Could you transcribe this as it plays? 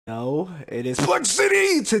No, it is Flex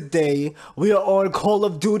City! Today, we are on Call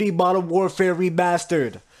of Duty Modern Warfare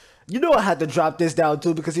Remastered. You know I had to drop this down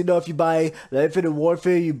too because you know if you buy the Infinite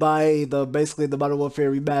Warfare, you buy basically the Modern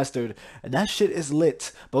Warfare Remastered. And that shit is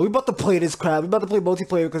lit. But we about to play this crap. We about to play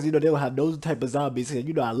multiplayer because you know they don't have no type of zombies. And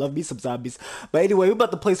you know I love me some zombies. But anyway, we about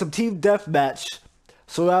to play some Team Deathmatch.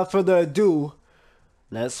 So without further ado,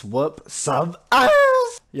 let's whoop some ass!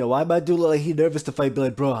 Yo, why my dude look like he nervous to fight? Be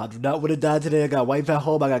like, bro, I do not want to die today. I got wife at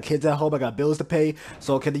home, I got kids at home, I got bills to pay.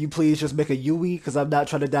 So can you please just make a Yui? Because I'm not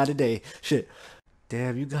trying to die today. Shit.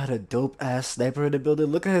 Damn, you got a dope-ass sniper in the building.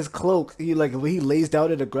 Look at his cloak. He like when he lays down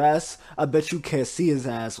in the grass, I bet you can't see his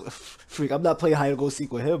ass. Freak, I'm not playing hide and go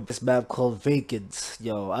seek with him. This map called Vacants.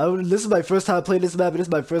 Yo, this is my first time playing this map, and this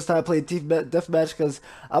is my first time playing Team Deathmatch because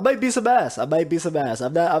I might be some ass. I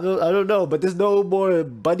don't know, but there's no more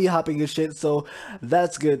bunny hopping and shit, so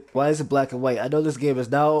that's good. Why is it black and white? I know this game is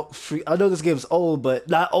now free. I know this game is old, but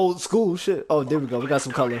not old school shit. Oh, there we go. We got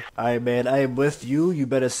some color. All right, man. I am with you. You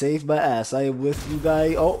better save my ass. I am with you,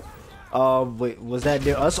 guy. Oh. Wait, was that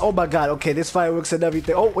near us? Oh my god, okay, there's fireworks and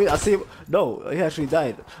everything. Oh, wait, I see him. No, he actually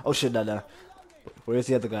died. Oh shit, nah. Where's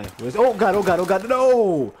the other guy? Oh god,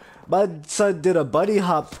 no! My son did a bunny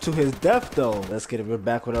hop to his death though. Let's get it, we're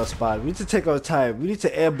back with our spot. We need to take our time. We need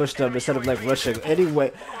to ambush them instead of like rushing.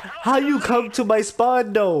 Anyway, how you come to my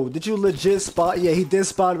spawn though? Did you legit spawn? Yeah, he did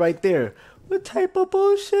spawn right there. What type of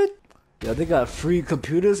bullshit? Yeah, they got free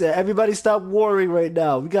computers, and everybody stop worrying right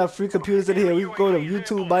now. We got free computers in here. We can go to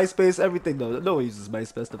YouTube, MySpace, everything. No one uses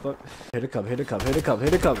MySpace, the fuck. Here they come.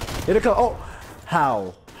 Oh,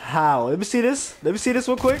 how? Let me see this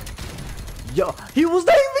real quick. Yo, he was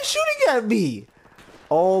not even shooting at me.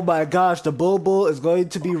 Oh my gosh, the bull is going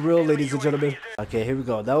to be real, ladies and gentlemen. Okay, here we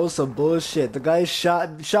go. That was some bullshit. The guy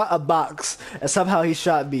shot a box, and somehow he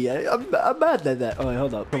shot me. I'm mad at that. Oh, wait,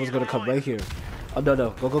 hold up. Someone's gonna come right here. Oh no,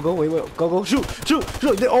 go, wait, go, shoot!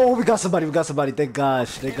 Oh, we got somebody, thank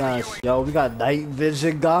gosh. Yo, we got night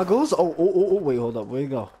vision goggles. Oh, wait, hold up, where'd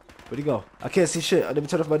he go? I can't see shit. Let me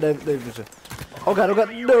turn off my night vision. Oh god,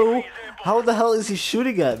 no! How the hell is he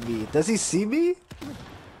shooting at me? Does he see me?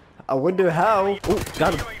 I wonder how. Oh,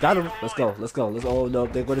 got him. Let's go. Oh no,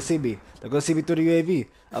 they're gonna see me. They're gonna see me through the UAV.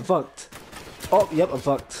 I'm fucked. Oh, yep, I'm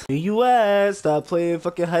fucked. You ass, stop playing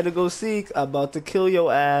fucking hide and go seek. I'm about to kill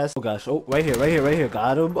your ass. Oh gosh, oh, right here.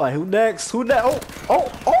 Got him. All right, who next? Oh,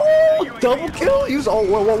 double kill?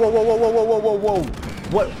 Whoa.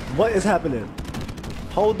 What is happening?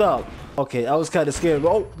 Hold up. Okay, I was kind of scared.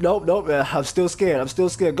 Oh, nope, I'm still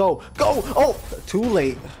scared. Go. Oh, too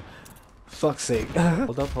late. Fuck's sake.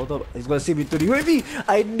 Hold up. He's gonna see me through the UAV.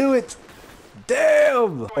 I knew it.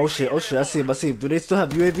 Damn! Oh shit, I see him. Do they still have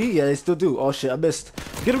UAV? Yeah, they still do. Oh shit, I missed.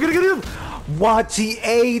 Get him! What?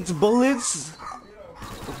 8 bullets?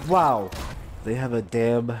 Wow. They have a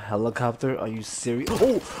damn helicopter? Are you serious?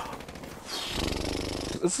 Oh!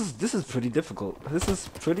 This is pretty difficult.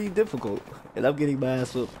 And I'm getting my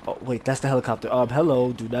ass whooped. Oh wait, that's the helicopter.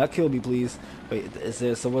 Hello, do not kill me please. Wait, is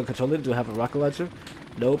there someone controlling it? Do I have a rocket launcher?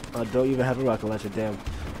 Nope, I don't even have a rocket launcher, damn.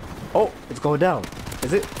 Oh, it's going down.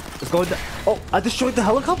 Is it? It's going down. Oh, I destroyed the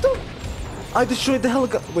helicopter? Wait,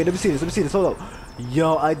 let me see this. Hold up.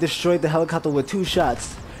 Yo, I destroyed the helicopter with 2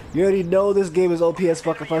 shots. You already know this game is OP as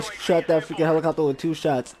fuck if I shot that freaking helicopter with 2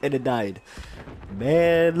 shots and it died.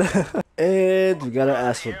 Man. And we gotta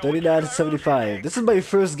ask for 39 to 75. This is my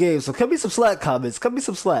first game, so cut me some slack comments.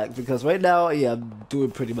 Because right now, yeah, I'm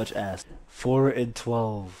doing pretty much ass. 4 and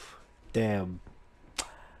 12. Damn.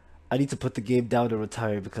 I need to put the game down and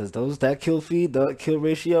retire because that kill feed, the kill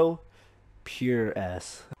ratio, pure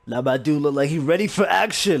ass. Now my dude look like he ready for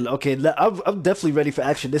action. Okay, I'm definitely ready for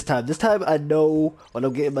action this time. This time I know what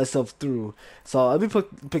I'm getting myself through. So let me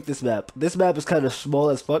pick this map. This map is kind of small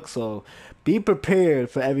as fuck, so be prepared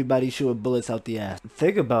for everybody shooting bullets out the ass.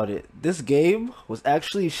 Think about it. This game was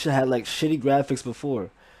actually had like shitty graphics before.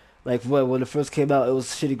 Like when it first came out, it was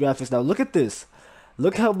shitty graphics. Now look at this.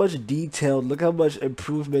 Look how much detail, look how much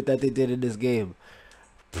improvement that they did in this game.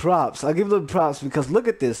 Props. I give them props because look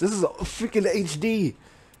at this. This is a freaking HD.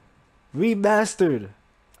 Remastered.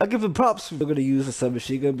 I give them props. I'm gonna use a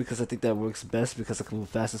submachine gun because I think that works best because I can move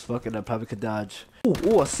fast as fuck and I probably could dodge.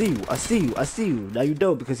 Oh, I see you. Now you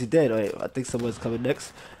don't because you're dead. Alright, I think someone's coming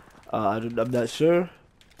next. I'm not sure,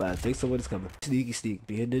 but I think someone's coming. Sneak.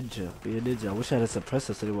 Be a ninja. I wish I had a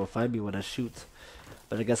suppressor so they won't find me when I shoot.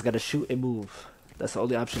 But I guess I gotta shoot and move. That's the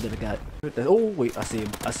only option that I got. Oh wait, I see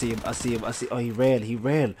him. Oh, he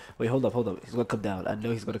ran. Wait, hold up. He's gonna come down. I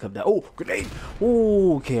know he's gonna come down. Oh, grenade.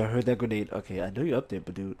 Oh, okay, I heard that grenade. Okay, I know you're up there,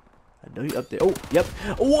 but dude, I know you're up there. Oh, yep.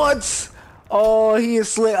 What? Oh, he is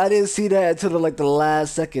slick. I didn't see that until the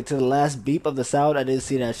last second, to the last beep of the sound. I didn't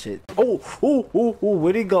see that shit. Oh,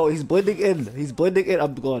 where'd he go? He's blending in. He's blending in.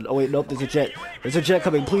 I'm going. Oh wait, nope. There's a jet. There's a jet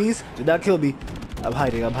coming. Please do not kill me. I'm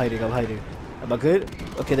hiding. I'm hiding. I'm hiding. Am I good?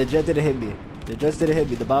 Okay, the jet didn't hit me. The jets didn't hit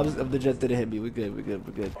me. The bombs of the jets didn't hit me. We're good. We're good.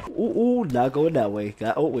 We're good. Ooh, not going that way.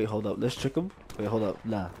 Oh wait, hold up. Let's trick him. Wait, hold up.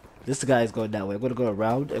 Nah. This guy is going that way. I'm gonna go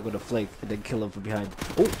around. I'm gonna flank and then kill him from behind.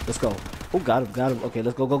 Oh, let's go. Oh, got him. Got him. Okay,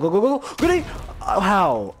 let's go. Go. Go. Go. Go. Go. Grenade.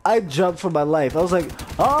 How? I jumped for my life. I was like,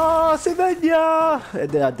 ah, Sevenya,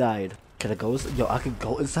 and then I died. Can I go? Yo, I can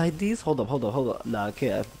go inside these. Hold up. Hold up. Hold up. Nah, I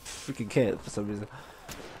can't. I freaking can't for some reason.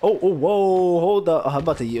 Oh, whoa, hold up. I'm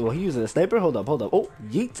about to, he using a sniper? Hold up, hold up. Oh,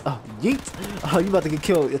 yeet, yeet. Oh, you about to get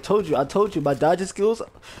killed. I told you, my dodging skills,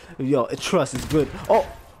 yo, trust is good. Oh,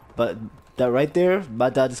 but that right there, my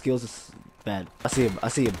dodging skills is bad. I see him.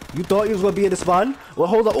 You thought he was going to be in the spawn? Well,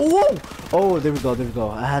 hold up. Oh, there we go.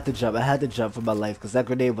 I had to jump for my life because that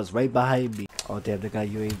grenade was right behind me. Oh, damn, they got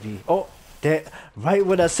UAV. Oh, damn, right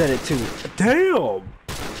when I said it too. Damn.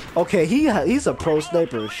 Okay, he's a pro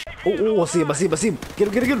sniper. Oh, I see him.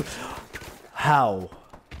 Get him. How?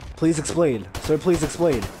 Please explain. Sir, please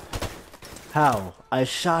explain. How? I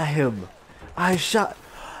shot him. And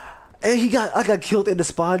I got killed in the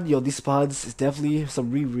spawn. Yo, these spawns is definitely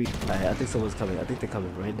some re. Alright, I think someone's coming. I think they're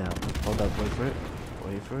coming right now. Hold up, wait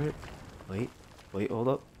for it. Wait, hold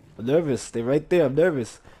up. I'm nervous. They're right there. I'm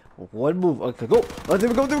nervous. One move. Okay, go. Oh, there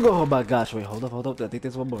we go. Oh my gosh. Wait, hold up. I think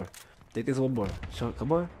there's one more. Show,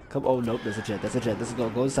 come on. Oh, nope, there's a jet. Let's go.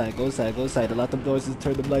 Go inside. A lot of noises.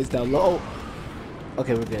 Turn the lights down low.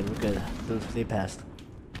 Okay, we're good. They passed.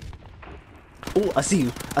 Oh, I see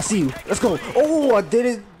you. Let's go. Oh, I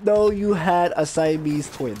didn't know you had a Siamese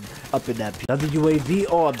twin up in that. Another UAV.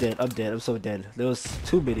 Oh, I'm dead. I'm so dead. There was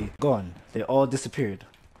too many. Gone. They all disappeared.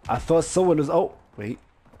 I thought someone was. Oh, wait.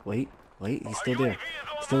 He's still there.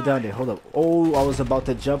 Still down there. Hold up. Oh, I was about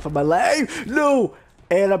to jump for my leg. No.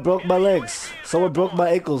 And I broke my legs. Someone broke my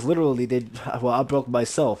ankles, literally. Well, I broke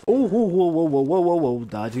myself. Oh, whoa.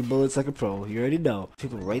 Dodging bullets like a pro. You already know.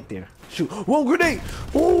 People right there. Shoot. Whoa, grenade!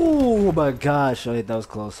 Oh my gosh. Oh, that was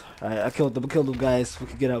close. Alright, I killed them, guys. We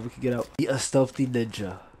can get out. Be a stealthy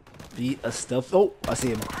ninja. Oh, I see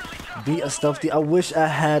him. Be a stealthy. I wish I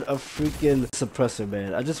had a freaking suppressor,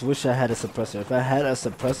 man. I just wish I had a suppressor. If I had a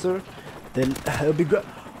suppressor, then it would be great.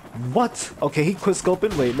 What? Okay, he quit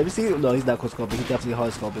scoping. Wait, let me see. No, he's not quit scoping. He definitely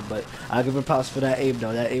hard scoping, but I'll give him props for that aim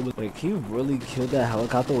though. That aim was. Wait, can you really kill that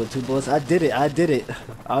helicopter with 2 bullets? I did it. I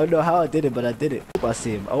don't know how I did it, but I did it. I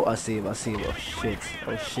see him. Oh, shit.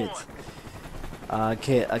 I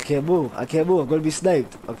can't move. I'm gonna be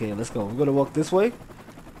sniped. Okay, let's go. We're gonna walk this way.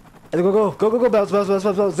 And go.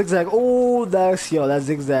 Bounce. Zigzag. Oh, that's, yo, that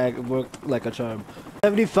zigzag worked like a charm.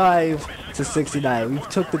 75 to 69. We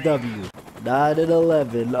took the W. 9 and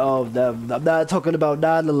 11. Oh, I'm not talking about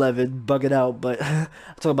 9-11 bugging out, but I'm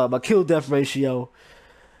talking about my kill death ratio,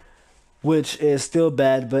 which is still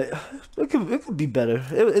bad, but it could be better.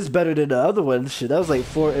 It's better than the other one. Shit, that was like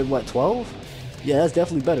 4 and what, 12? Yeah, that's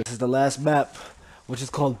definitely better. This is the last map, which is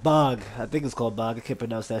called Bog. I think it's called Bog. I can't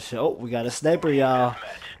pronounce that shit. Oh, we got a sniper, y'all.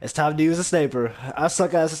 It's time to use a sniper. I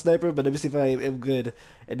suck as a sniper, but let me see if I am good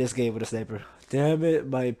in this game with a sniper. Damn it,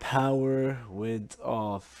 my power went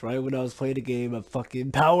off. Right when I was playing the game, my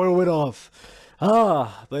fucking power went off. But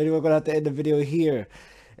anyway, we're gonna have to end the video here.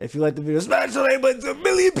 If you like the video, smash the like button to a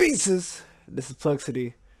million pieces. This is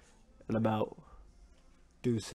Plexity, and I'm out. Deuce.